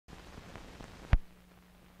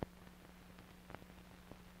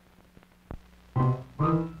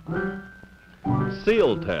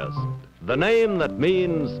Seal Test, the name that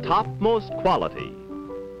means topmost quality.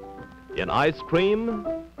 In ice cream,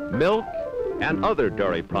 milk, and other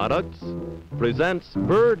dairy products, presents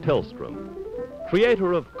Tlllstrom,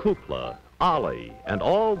 creator of Kukla, Ollie, and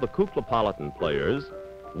all the Kuklapolitan players,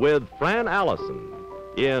 with Fran Allison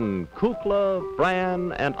in Kukla,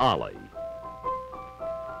 Fran and Ollie.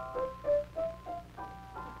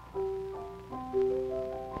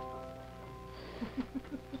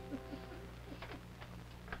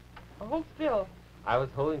 Hold still. I was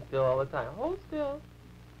holding still all the time. Hold still.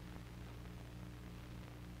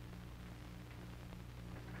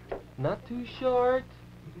 Not too short.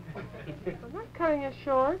 I'm not cutting it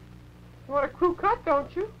short. You want a crew cut,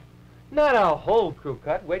 don't you? Not a whole crew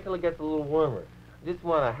cut. Wait till it gets a little warmer. I just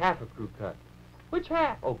want a half a crew cut. Which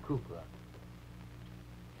half? Oh, Kukla.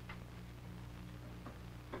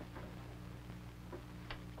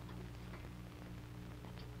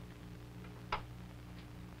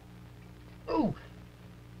 Ooh!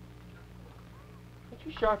 Don't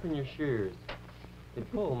you sharpen your shears. They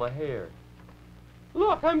pull my hair.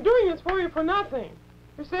 Look, I'm doing this for you for nothing.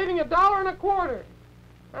 You're saving $1.25.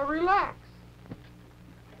 Now relax.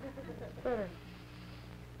 Better.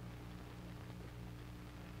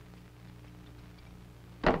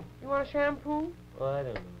 You want a shampoo? Well, I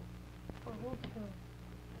don't know. Oh, hold still.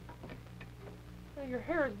 Now, your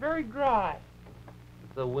hair is very dry.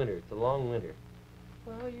 It's a winter. It's a long winter.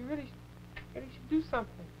 Well, you really should do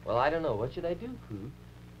something. Well, I don't know. What should I do, Pooh?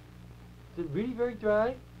 Is it really very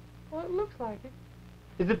dry? Well, it looks like it.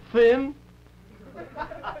 Is it thin?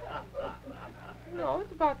 No,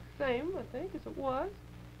 it's about the same, I think, as it was.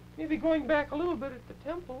 Maybe going back a little bit at the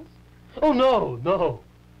temples. Oh, no, no.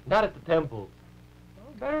 Not at the temples.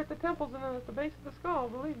 Well, better at the temples than at the base of the skull,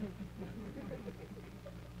 believe me.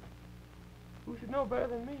 Who should know better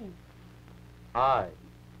than me? I.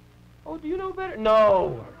 Oh, do you know better?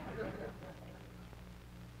 No.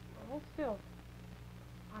 Hold still.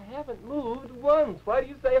 I haven't moved once. Why do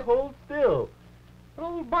you say hold still? An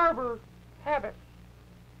old barber habit.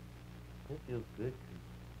 It feels good.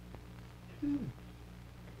 You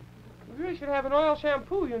really should have an oil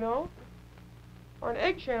shampoo, you know. Or an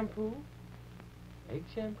egg shampoo. Egg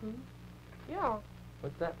shampoo? Yeah.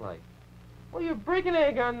 What's that like? Well, you break an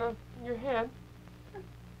egg on your head,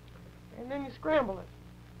 and then you scramble it.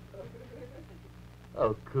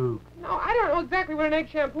 Oh, Coop. No, I don't know exactly what an egg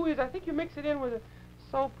shampoo is. I think you mix it in with a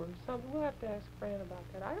soap or something. We'll have to ask Fran about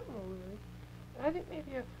that. I don't know really. But I think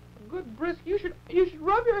maybe a good brisk. You should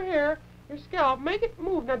rub your hair, your scalp, make it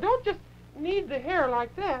move. Now, don't just knead the hair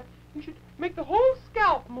like that. You should make the whole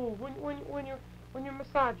scalp move when you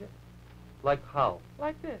massage it. Like how?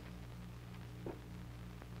 Like this.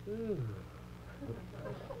 Ooh.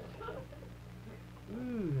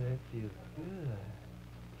 Ooh, that feels good.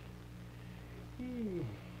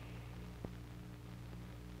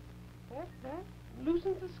 That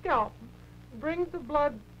loosens the scalp, brings the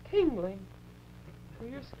blood tingling through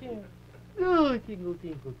your skin. Ooh, tingle,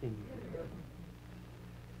 tingle, tingle.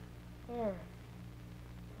 There.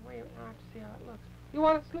 Wait, now I have to see how it looks. You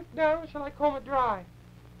want it slicked down, or shall I comb it dry?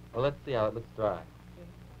 Well, let's see how it looks dry.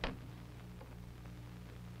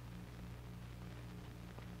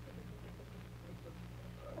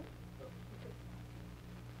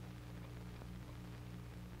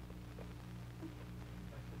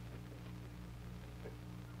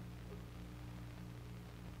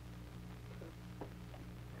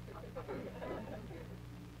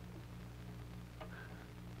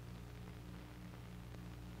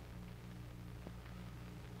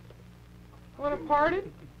 Want to part it?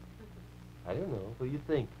 I don't know. What do you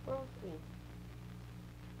think? Well, let's see.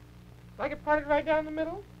 Like it parted right down the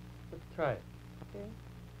middle? Let's try it. Okay.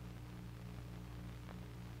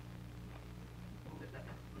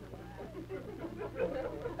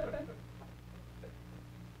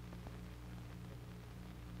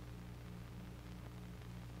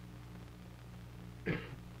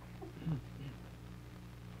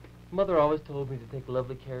 Mother always told me to take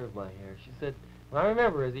lovely care of my hair. She said, well, I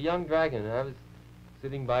remember as a young dragon, I was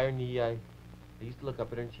sitting by her knee, I used to look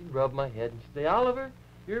up at her and she'd rub my head and she'd say, Oliver,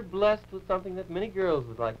 you're blessed with something that many girls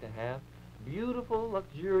would like to have. Beautiful,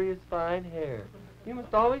 luxurious, fine hair. You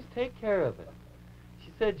must always take care of it.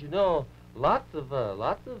 She said, you know, lots of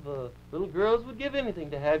little girls would give anything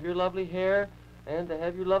to have your lovely hair and to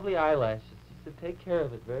have your lovely eyelashes. She said, take care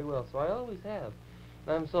of it very well. So I always have.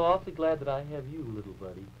 And I'm so awfully glad that I have you, little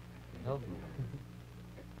buddy, to help me.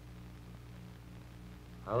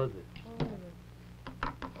 How is it? Oh,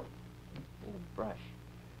 need a brush.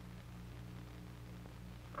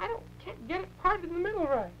 Can't get it parted in the middle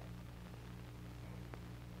right.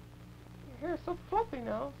 Your hair is so fluffy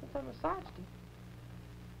now since I massaged it.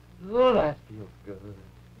 Oh, that feels good.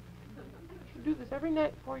 You should do this every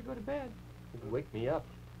night before you go to bed. It'll wake me up.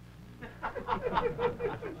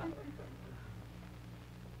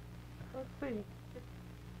 Let's see.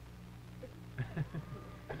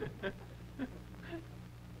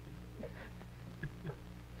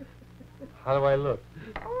 How do I look?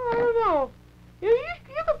 Oh, I don't know. You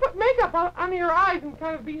can put makeup on your eyes and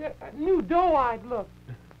kind of be a new doe-eyed look.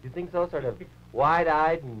 You think so? Sort of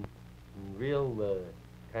wide-eyed and real,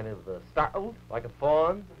 kind of startled, like a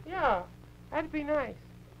fawn? Yeah, that'd be nice.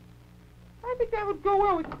 I think that would go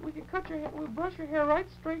well. We could cut your hair, we'd brush your hair right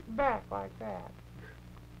straight back like that.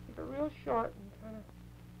 Keep it real short and kind of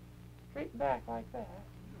straight back like that.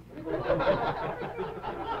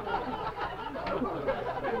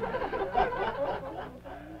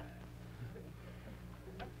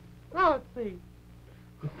 Now let's see.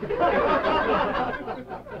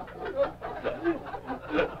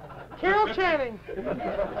 Carol Channing.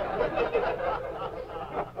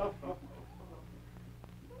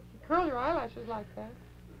 Curl your eyelashes like that.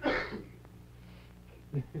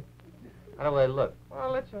 How do I look? Well,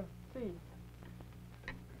 I'll let you see.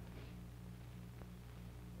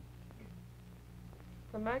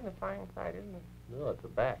 It's a magnifying sight, isn't it? No, it's the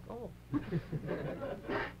back. Oh.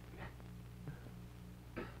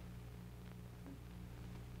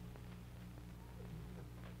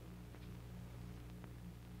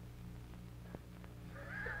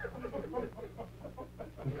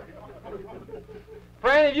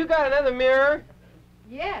 Fran, have you got another mirror?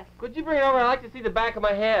 Yes. Could you bring it over? I'd like to see the back of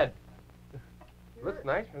my head. Looks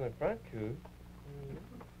nice from the front, too.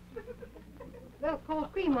 Little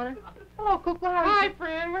cold cream on it. Hello, Kukla. How are Hi, you?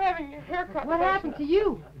 Fran. We're having a haircut. What session. happened to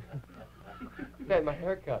you? Got my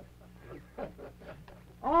hair cut.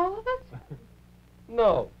 All of it?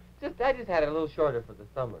 No, I just had it a little shorter for the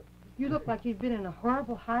summer. You look like you've been in a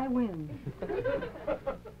horrible high wind. Does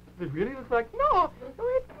it really look like... No,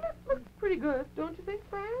 it looks pretty good, don't you think,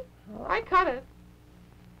 Fran? I cut it.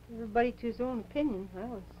 Everybody to his own opinion. I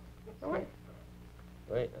was...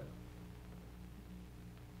 Wait.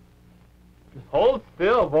 Hold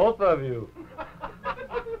still, both of you.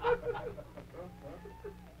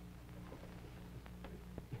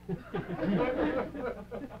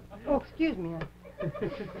 Oh, excuse me.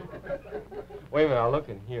 Wait a minute, I'll look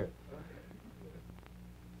in here.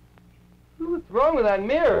 What's wrong with that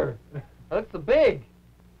mirror? That looks so big.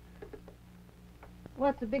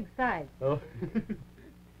 What's a big size? Oh.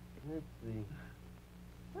 Let's see.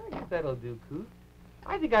 I guess that'll do, Coot.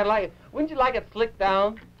 I think I'd like it. Wouldn't you like it slicked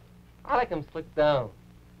down? I like them slicked down.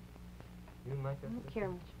 You don't like I that? don't care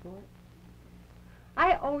much for it.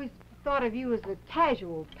 I always thought of you as a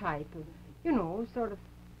casual type of, you know, sort of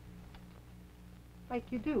like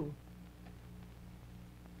you do.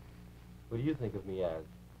 What do you think of me as?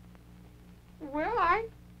 Well, I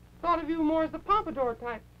thought of you more as the pompadour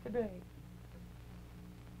type today.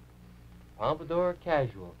 Pompadour or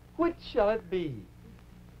casual? Which shall it be?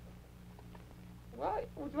 Well,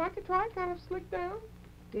 would you like to try kind of slick down?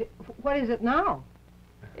 What is it now?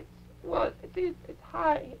 It's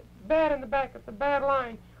high, it's bad in the back. It's a bad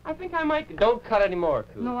line. I think I might. Don't cut anymore,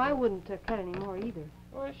 Coot. No, I wouldn't cut any more either.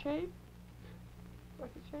 Want to shave?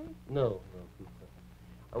 Like a shave? No, Coot.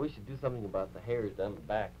 We should do something about the hairs down the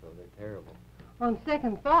back, though. They're terrible. On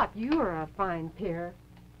second thought, you are a fine pair.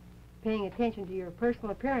 Paying attention to your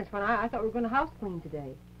personal appearance when I thought we were going to house clean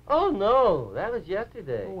today. Oh, no. That was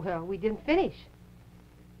yesterday. Oh, well, we didn't finish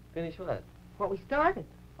Finish what? what we started.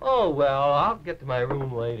 Oh, well, I'll get to my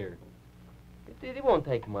room later. It won't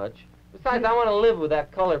take much. Besides, I want to live with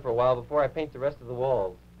that color for a while before I paint the rest of the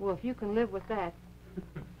walls. Well, if you can live with that,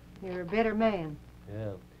 you're a better man.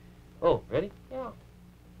 Yeah. Oh, ready? Yeah.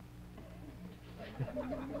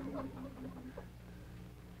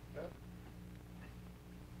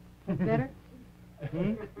 Better?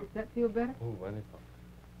 Hmm? Does that feel better? Oh, wonderful.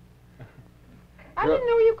 I didn't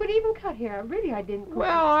know you could even cut hair. Really, I didn't.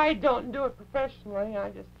 Well, I don't do it professionally. I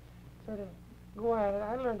just sort of go at it.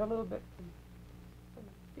 I learned a little bit from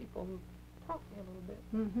people who taught me a little bit.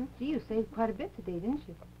 Mm-hmm. Gee, you saved quite a bit today, didn't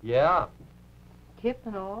you? Yeah. Tip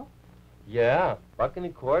and all. Yeah.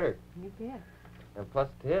 $1.25. You bet. And plus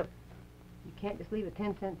tip. You can't just leave a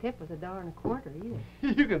 10-cent tip with $1.25 either.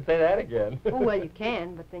 You can say that again. Oh, well, you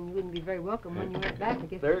can, but then you wouldn't be very welcome when you went back, I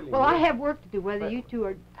guess. Certainly Well, I would. have work to do, whether you two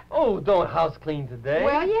are... Oh, don't house clean today.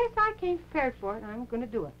 Well, yes, I came prepared for it, and I'm going to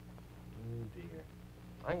do it. Oh,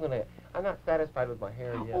 dear. I'm not satisfied with my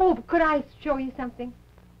hair yet. Oh, but could I show you something?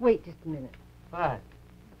 Wait just a minute. What?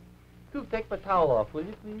 Coop, take my towel off, will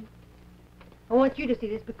you, please? I want you to see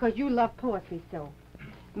this because you love poetry so.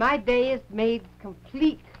 My day is made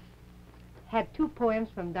complete. Had 2 poems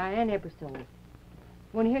from Diane Ebersole.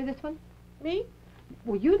 Want to hear this one? Me?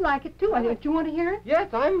 Well, you'd like it, too. Don't you want to hear it? Yes,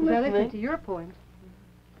 I'm Now listening. listen to your poems.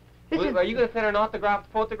 This is... Are you going to send her an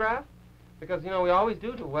autographed photograph? Because, you know, we always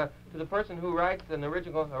do to the person who writes an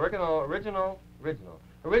original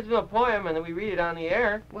poem, and then we read it on the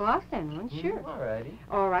air. Well, I'll send one, sure. All righty.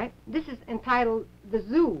 All right. This is entitled The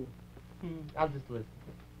Zoo. I'll just listen.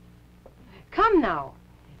 Come now.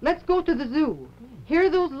 Let's go to the zoo. Hear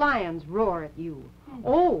those lions roar at you.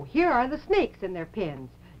 Oh, here are the snakes in their pens.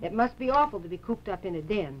 It must be awful to be cooped up in a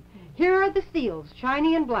den. Here are the seals,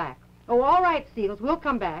 shiny and black. Oh, all right, seals, we'll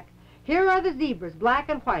come back. Here are the zebras, black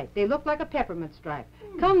and white. They look like a peppermint stripe.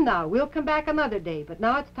 Come now, we'll come back another day, but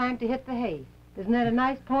now it's time to hit the hay. Isn't that a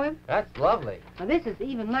nice poem? That's lovely. Now, this is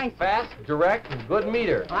even nicer. Fast, direct, and good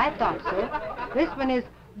meter. I thought so. This one is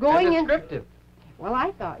going in... descriptive. Well,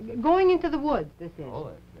 I thought. Going into the woods, this is. Oh,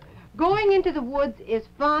 that's nice. Going into the woods is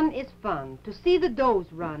fun, to see the does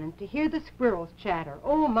run and to hear the squirrels chatter.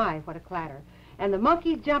 Oh, my, what a clatter. And the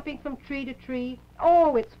monkeys jumping from tree to tree.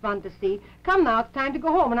 Oh, it's fun to see. Come now, it's time to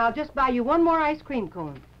go home, and I'll just buy you one more ice cream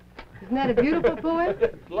cone. Isn't that a beautiful poem?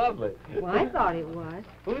 It's lovely. Well, I thought it was.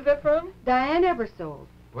 Who's that from? Diane Eversold.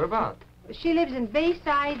 Whereabouts? She lives in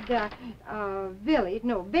Bayside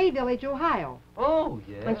Bay Village, Ohio. Oh,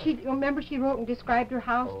 yeah. And remember she wrote and described her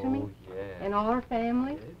house to me? Oh, yeah. And all her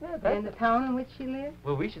family? Yeah, And the town in which she lived?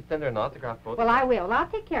 Well, we should send her an autograph photo. Well, I will. I'll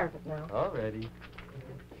take care of it now. Alrighty.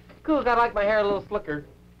 Cool, I like my hair a little slicker.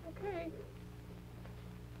 Okay.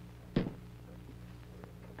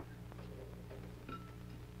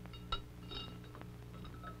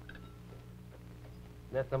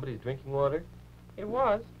 Isn't that somebody's drinking water? It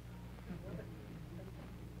was.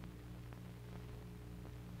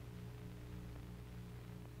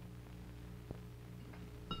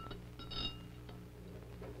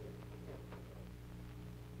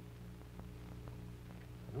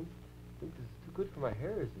 I don't think this is too good for my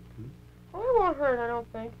hair, is it, Coot? Oh, it won't hurt, I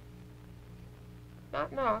don't think.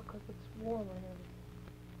 Not now, because it's warmer and everything.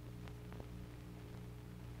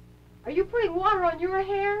 Are you putting water on your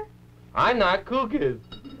hair? I'm not. Cook is.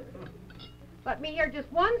 Let me hear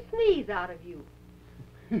just one sneeze out of you.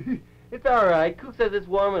 It's all right. Cook says it's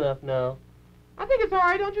warm enough now. I think it's all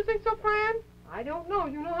right, don't you think so, Fran? I don't know.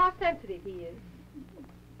 You know how sensitive he is.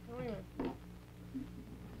 Oh, yeah.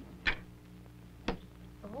 Now,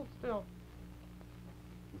 hold still.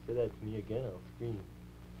 You say that to me again, I'll scream.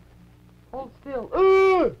 Hold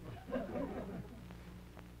still.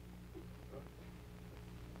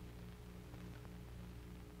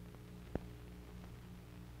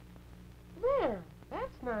 There.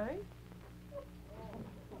 That's nice.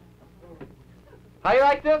 How you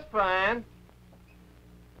like this, Fran?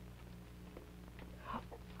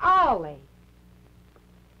 Ollie,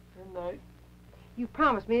 Very nice. you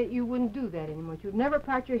promised me that you wouldn't do that anymore. You'd never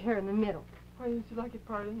part your hair in the middle. Why didn't you like it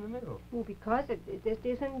parted in the middle? Well, because it just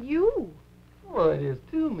isn't you. Well, it is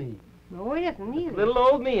to me. No, it isn't either. Little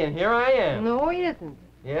old me, and here I am. No, it isn't.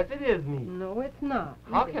 Yes, it is me. No, it's not.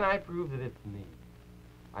 How either. can I prove that it's me?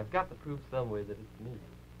 I've got to prove some way that it's me.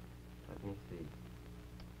 Let me see.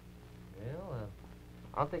 Well,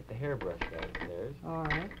 I'll take the hairbrush downstairs, All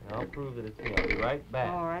right. and I'll prove that it's me. I'll be right back.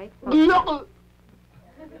 All right. No!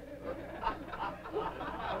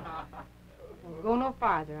 Well, go no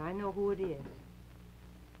farther. I know who it is.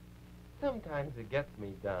 Sometimes it gets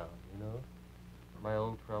me down, you know? My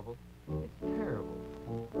own trouble. It's terrible.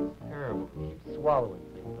 It's terrible to keep swallowing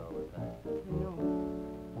things all the time. I know.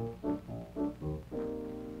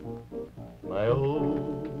 My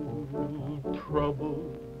old trouble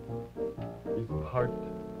is part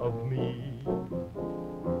of me.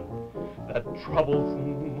 That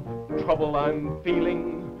troublesome trouble I'm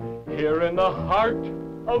feeling here in the heart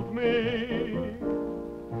of me.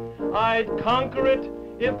 I'd conquer it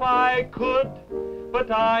if I could,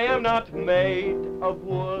 but I am not made of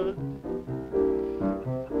wood.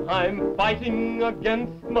 I'm fighting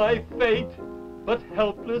against my fate, but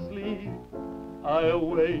helplessly I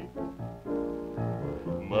await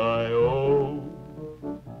my own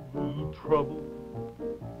trouble,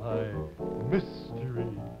 my mystery.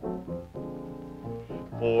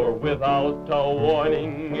 For without a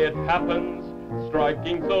warning it happens,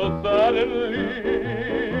 striking so suddenly.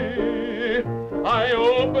 I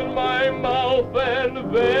open my mouth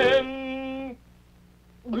and then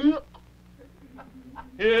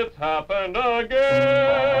it's happened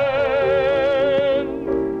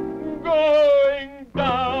again. Going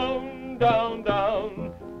down, down,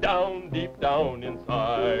 down, down, deep down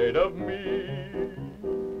inside of me.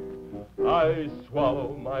 I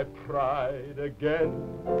swallow my pride again.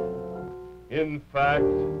 In fact,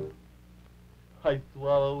 I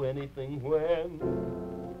swallow anything when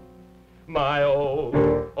my old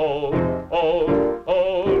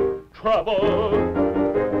trouble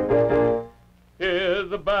is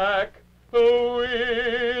back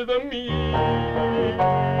with me.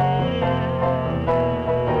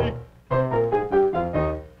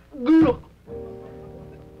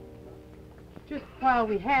 Just while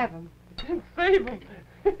we have them. And save them.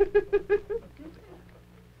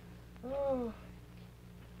 Oh.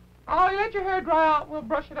 Ollie, let your hair dry out and we'll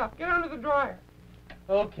brush it up. Get under the dryer.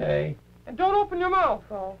 Okay. And don't open your mouth,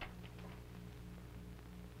 though.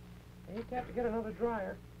 I hate to have to get another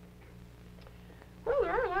dryer. Well,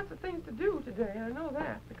 there are lots of things to do today, I know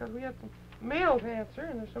that, because we have some mail to answer,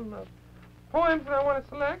 and there's some poems that I want to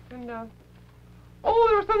select, and, oh,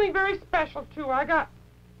 there was something very special, too. I got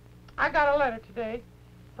a letter today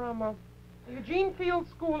from the Eugene Field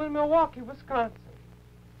School in Milwaukee, Wisconsin.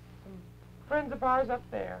 Some friends of ours up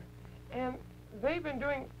there, and they've been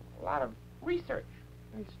doing a lot of research,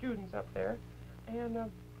 these students up there, and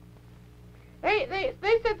they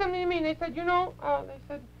said something to me. They said, you know, they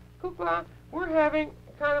said, Kukla, we're having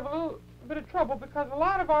kind of a little bit of trouble because a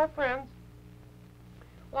lot of our friends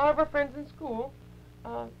in school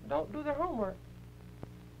don't do their homework.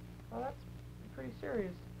 Well, that's pretty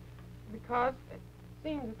serious because it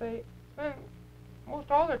seems that they spend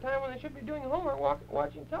most all their time when they should be doing homework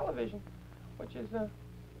watching television, which is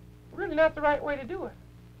really not the right way to do it.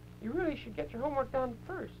 You really should get your homework done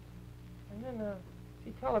first, and then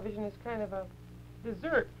see television as kind of a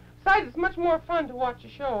dessert. Besides, it's much more fun to watch a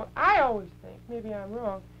show, I always think, maybe I'm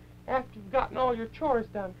wrong, after you've gotten all your chores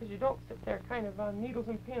done, because you don't sit there kind of on needles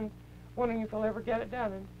and pins wondering if you'll ever get it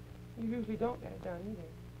done, and you usually don't get it done either.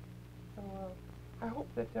 So I hope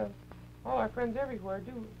that all our friends everywhere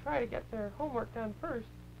do try to get their homework done first.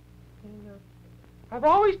 And I've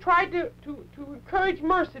always tried to encourage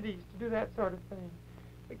Mercedes to do that sort of thing,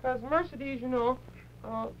 because Mercedes, you know,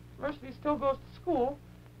 Mercedes still goes to school,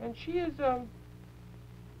 and she is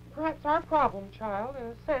perhaps our problem child in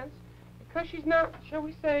a sense, because she's not, shall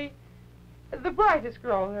we say, the brightest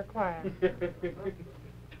girl in her class.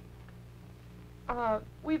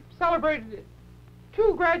 We've celebrated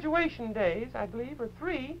 2 graduation days, I believe, or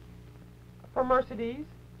 3, for Mercedes.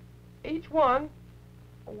 Each one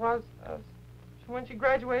was when she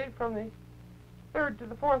graduated from the 3rd to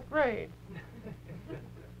the 4th grade.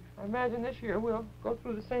 I imagine this year we'll go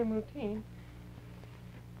through the same routine.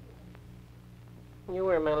 You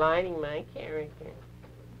were maligning my character.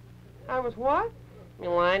 I was what?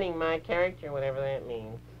 Maligning my character, whatever that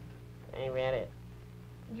means. I read it.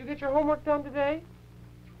 Did you get your homework done today?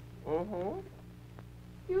 Mm-hmm.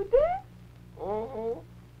 You did? Mm-hmm.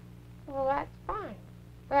 Well, that's fine.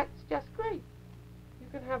 That's just great. You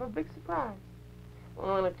can have a big surprise. I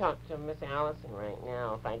want to talk to Miss Allison right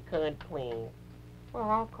now, if I could, please. Well,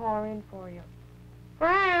 I'll call her in for you.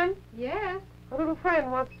 Fran! Yes? A little friend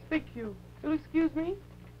wants to speak to you. You'll excuse me?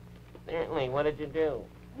 Certainly. What did you do?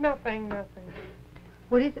 Nothing.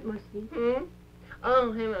 What is it, Mercy?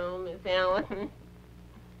 Oh, hello, Miss Allison.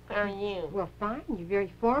 How are you? Well, fine. You're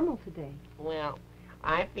very formal today. Well,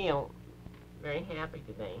 I feel very happy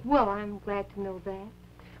today. Well, I'm glad to know that.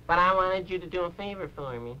 But I wanted you to do a favor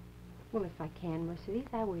for me. Well, if I can, Mercedes,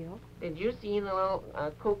 I will. Did you see the little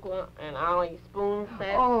Kukla and Ollie spoon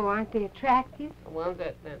set? Oh, aren't they attractive? The ones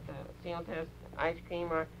that Seal Test Ice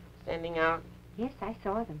Cream are sending out? Yes, I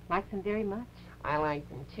saw them. Like them very much. I like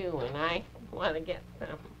them, too, and I want to get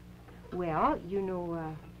some. Well, you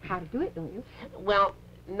know how to do it, don't you? Well,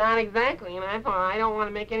 not exactly, and I thought I don't want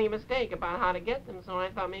to make any mistake about how to get them, so I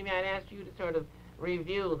thought maybe I'd ask you to sort of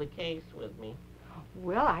review the case with me.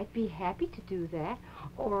 Well, I'd be happy to do that.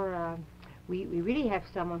 Or we really have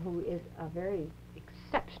someone who is a very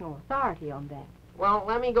exceptional authority on that. Well,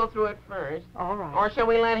 let me go through it first. All right. Or shall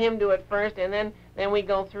we let him do it first, and then we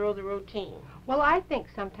go through the routine? Well, I think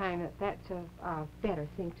sometime that's a better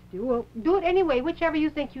thing to do. Well, do it anyway, whichever you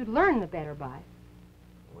think you'd learn the better by.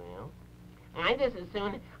 Well, I just as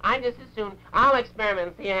soon, I'll experiment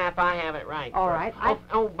and see if I have it right. All first. right.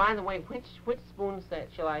 Oh, by the way, which spoon set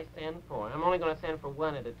shall I send for? I'm only going to send for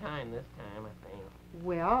one at a time this time, I think.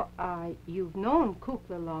 Well, you've known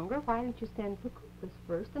Kukla longer. Why don't you send for Kukla's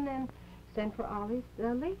first and then send for Ollie's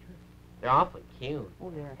later? They're awfully cute. Oh,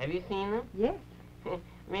 they're... Have you seen them? Yes.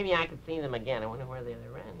 Maybe I could see them again. I wonder where they're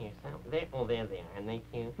around here. There they are. Aren't they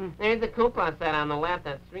cute? There's the Kukla set on the left.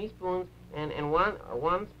 That's 3 spoons, and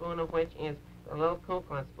one spoon of which is a little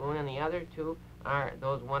Kukla spoon, and the other 2 are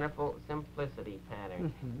those wonderful simplicity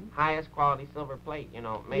patterns. Highest quality silver plate, you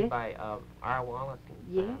know, made by R. Wallace and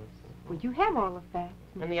Yes. Sons. Well, you have all of that.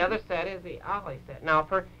 And the other set is the Ollie set. Now,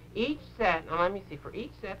 for each set, now let me see, for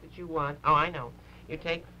each set that you want, oh, I know, you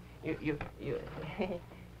take, you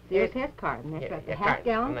seal test carton. That's right, the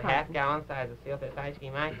half-gallon carton. The half-gallon size of seal test ice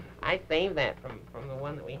cream. I saved that from the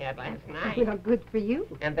one that we had last night. Well, good for you.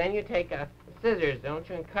 And then you take scissors, don't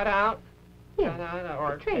you, and cut out. Yes, cut out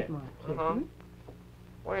or trademark.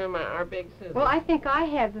 Where am I? Our big scissors. Well, I think I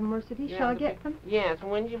have them, Mercedes. Shall I get them? Yes,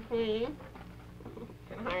 would you please?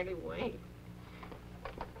 Can hardly wait.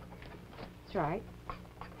 That's right.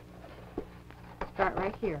 Start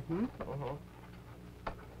right here,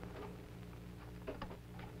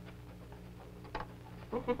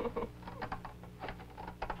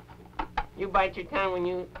 You bite your tongue when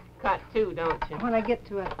you cut too, don't you? When I get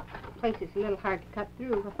to a place it's a little hard to cut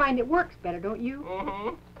through, I find it works better, don't you?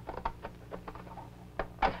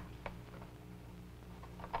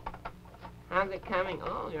 How's it coming?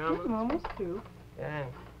 Oh, you're almost... I'm almost through. Good.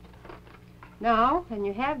 Now, and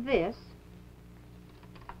you have this.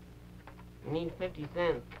 You need 50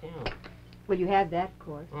 cents, too. Well, you have that, of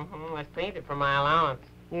course. I saved it for my allowance.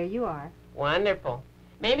 There you are. Wonderful.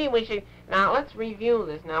 Maybe we should... Now, let's review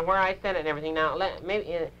this now, where I sent it and everything. Now,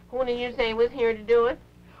 maybe... who did you say was here to do it?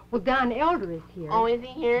 Well, Don Elder is here. Oh, is he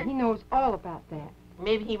here? He knows all about that.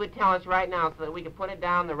 Maybe he would tell us right now so that we could put it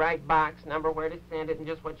down, the right box number, where to send it, and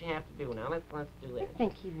just what you have to do. Now, let's do that. I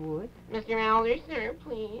think he would. Mr. Elder, sir,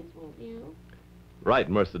 please, will you? Right,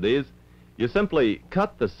 Mercedes. You simply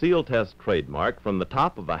cut the seal test trademark from the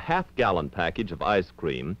top of a half-gallon package of ice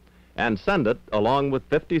cream and send it along with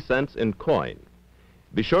 50 cents in coin.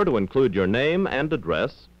 Be sure to include your name and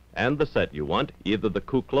address and the set you want, either the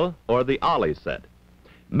Kukla or the Ollie set.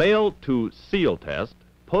 Mail to Seal Test,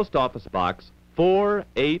 Post Office Box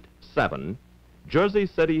 487, Jersey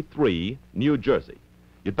City 3, New Jersey.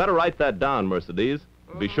 You'd better write that down, Mercedes.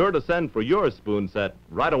 Be sure to send for your spoon set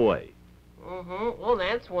right away. Well,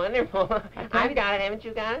 that's wonderful. I've got it. Haven't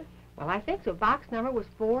you got it? Well, I think so. Box number was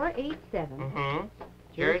 487.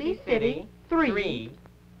 Jersey City 3,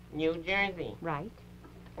 New Jersey. Right.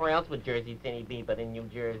 Where else would Jersey City be but in New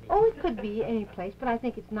Jersey? Oh, it could be any place, but I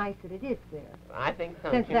think it's nice that it is there. I think so,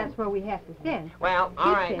 Since too. that's where we have to send. Well,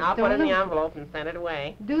 all right. I'll put it in the envelope and send it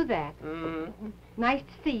away. Do that. Nice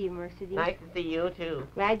to see you, Mercedes. Nice to see you, too.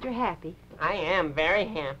 Glad you're happy. I am very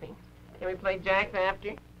happy. Can we play jacks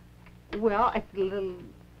after? Well, it's a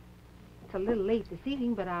little late this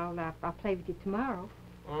evening, but I'll play with you tomorrow.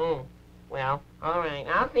 Well, all right.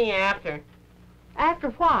 I'll see you after. After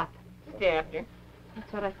what? Just after.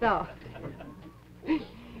 That's what I thought.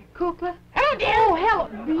 Kukla? Hello, dear. Oh, hello.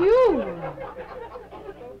 You.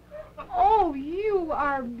 Oh, you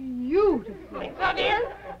are beautiful. Think so,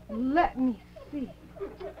 dear? Let me see.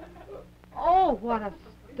 Oh, what a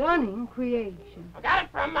stunning creation. I got it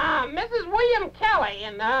from Mrs. William Kelly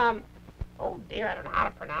in, oh, dear, I don't know how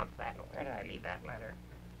to pronounce that. Where did I leave that letter?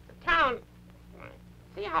 The town...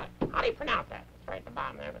 See, how do you pronounce that? It's right at the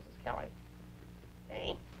bottom there, Mrs. Kelly.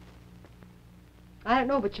 Okay. I don't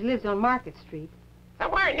know, but she lives on Market Street.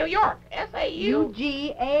 Somewhere in New York. S-A-U...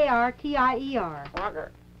 U-G-A-R-T-I-E-R.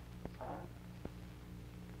 Slugger.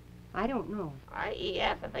 I don't know.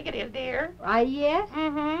 I-E-S, I think it is, dear. I-E-S?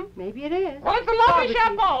 Maybe it is. Well, it's a lovely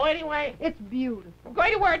chapeau, anyway. It's beautiful. I'm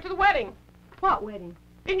going to wear it to the wedding. What wedding?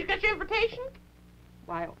 Didn't you get your invitation?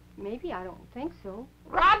 Why, maybe. I don't think so.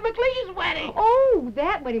 Rod McLean's wedding. Oh,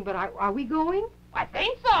 that wedding. But are we going? I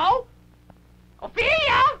think so.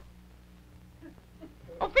 Ophelia!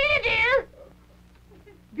 Ophelia, dear!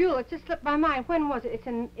 Buelah, it just slipped my mind. When was it?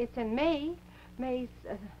 It's in May. Today's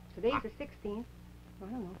the 16th. I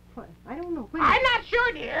don't know. What? I don't know. When? I'm not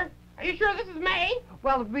sure, dear. Are you sure this is May?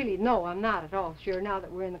 Well, really, no, I'm not at all sure now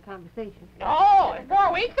that we're in the conversation. No, in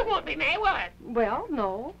 4 weeks it won't be May, will it? Well,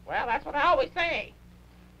 no. Well, that's what I always say.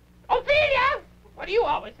 Ophelia! What do you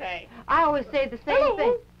always say? I always say the same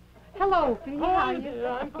thing. Hello, Ophelia. Oh, How are you? dear,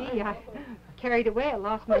 I'm fine. I carried away. I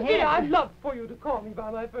lost my head. Dear, I'd love for you to call me by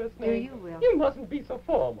my first name. Do you will? You mustn't be so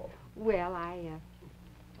formal. Well,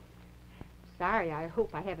 sorry, I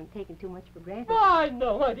hope I haven't taken too much for granted. Why,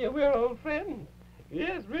 no, my dear, we're old friends.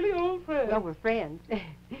 Yes, really old friends. Well, we're friends.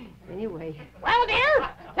 Anyway. Well, dear,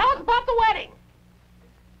 tell us about the wedding.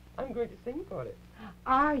 I'm going to sing for it.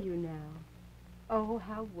 Are you now? Oh,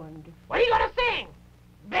 how wonderful. What are you going to sing?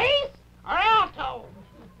 Bass or alto?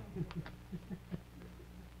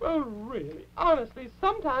 Well, really, honestly,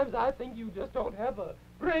 sometimes I think you just don't have a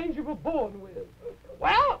range you were born with.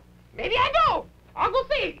 Well, maybe I do. I'll go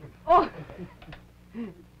see. Oh.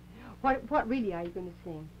 What really are you going to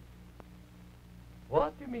sing?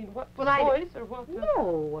 What do you mean? What Well, voice or what?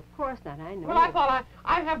 No, of course not. I know. Well, I thought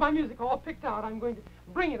I have my music all picked out. I'm going to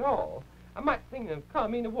bring it all. I might sing a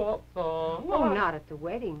Carmina waltz song. Oh, not at the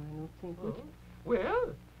wedding, I don't think. Oh,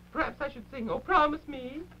 well, perhaps I should sing Oh, Promise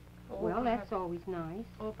Me. Or Well, perhaps, that's always nice.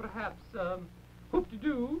 Or perhaps,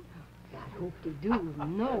 Hoop-de-doo. Not hoop-de-doo,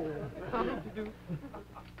 no. Hoop-de-doo.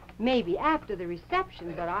 Maybe after the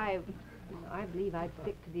reception, but I believe I'd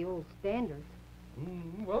stick to the old standards.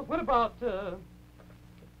 Well, what about, let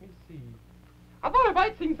me see. I thought I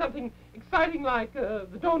might sing something exciting like the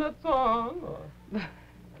Donut Song,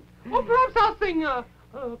 or perhaps I'll sing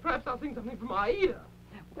something from Aida.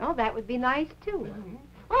 Well, that would be nice, too.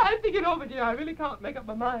 Well, I'm thinking over, dear. I really can't make up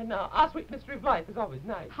my mind now. Our Sweet Mystery of Life is always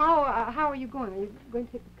nice. How are you going? Are you going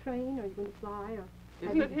to take the train, or are you going to fly, or...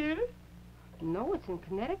 Isn't it here? No, it's in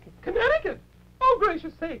Connecticut. Connecticut? Oh,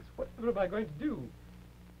 gracious sakes. What am I going to do?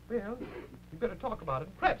 Well, you better talk about it.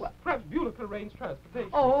 Perhaps Buelah can arrange transportation.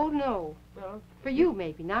 Oh, no. Well, For you,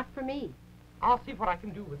 maybe, not for me. I'll see what I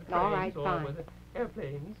can do with the trains All right, or fine. with the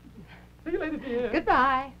airplanes. See you later, dear.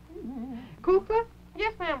 Goodbye. Kukla,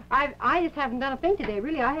 Yes, ma'am. I just haven't done a thing today.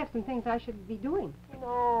 Really, I have some things I should be doing.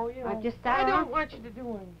 No, you know. I've just sat I don't around. want you to do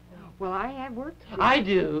anything. Well, I have work to do. I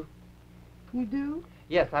do. You do?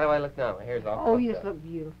 Yes, how do I look now? My hair's all Oh, fucked you up. just look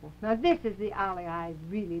beautiful. Now, this is the Ollie I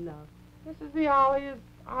really love. Mrs. Ollie is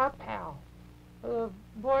our pal. A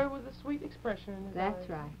boy with a sweet expression in his eyes. That's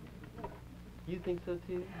right. You think so,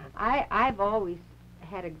 too? I've always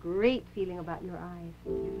had a great feeling about your eyes.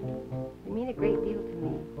 They mean a great deal to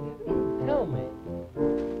me. Tell me.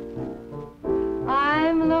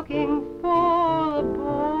 I'm looking for a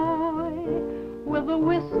boy with a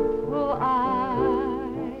wistful eye.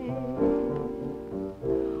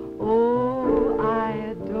 Oh, I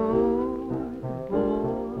adore the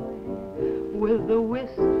boy with the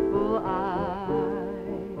wistful eye.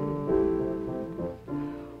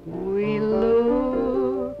 We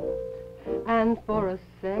looked, and for a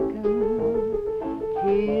second,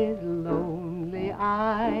 his lonely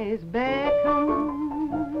eyes beckoned.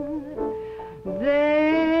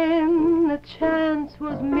 Then the chance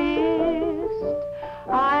was missed.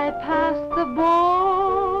 I passed the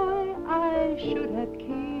boy I should have kissed.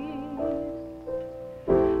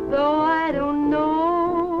 Though I don't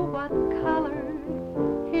know what color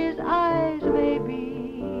his eyes may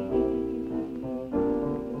be,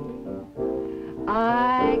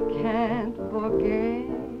 I can't forget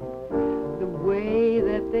the way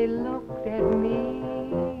that they looked at me.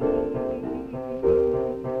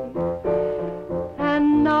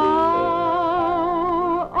 And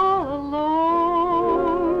now, all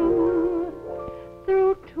alone,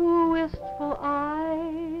 through two wistful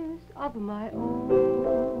eyes of my own,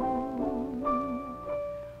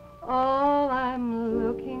 all I'm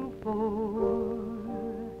looking for,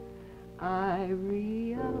 I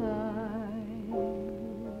realize,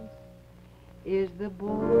 is the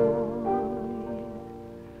boy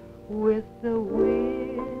with the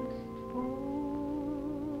wistful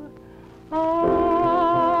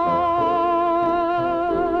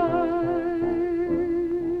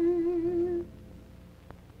eyes.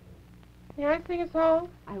 May I sing a song?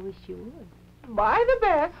 I wish you would. By the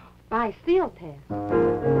best. By Seal Test.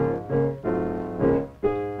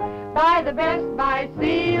 By the best, by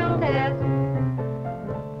Seal Test.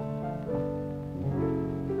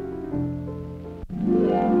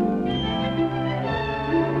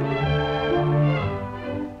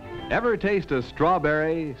 Ever taste a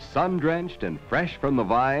strawberry, sun-drenched and fresh from the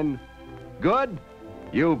vine? Good?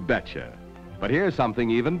 You betcha. But here's something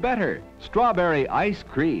even better. Strawberry ice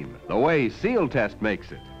cream, the way Seal Test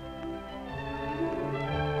makes it.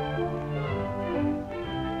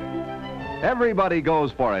 Everybody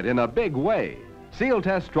goes for it in a big way. Seal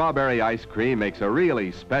Test strawberry ice cream makes a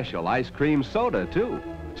really special ice cream soda, too.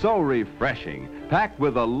 So refreshing, packed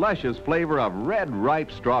with the luscious flavor of red,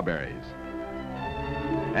 ripe strawberries.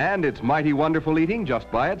 And it's mighty wonderful eating just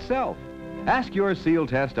by itself. Ask your Seal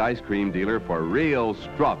Test ice cream dealer for real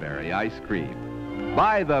strawberry ice cream.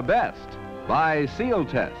 Buy the best. Buy Seal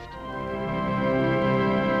Test.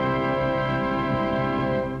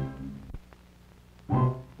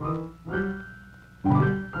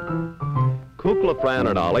 Kukla, Fran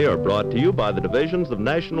and Ollie are brought to you by the divisions of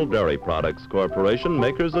National Dairy Products Corporation,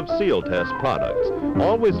 makers of Seal Test products.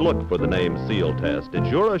 Always look for the name Seal Test. It's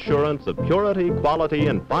your assurance of purity, quality,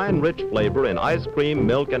 and fine, rich flavor in ice cream,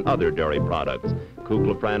 milk, and other dairy products.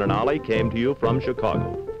 Kukla, Fran and Ollie came to you from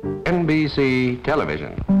Chicago. NBC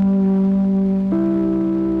Television.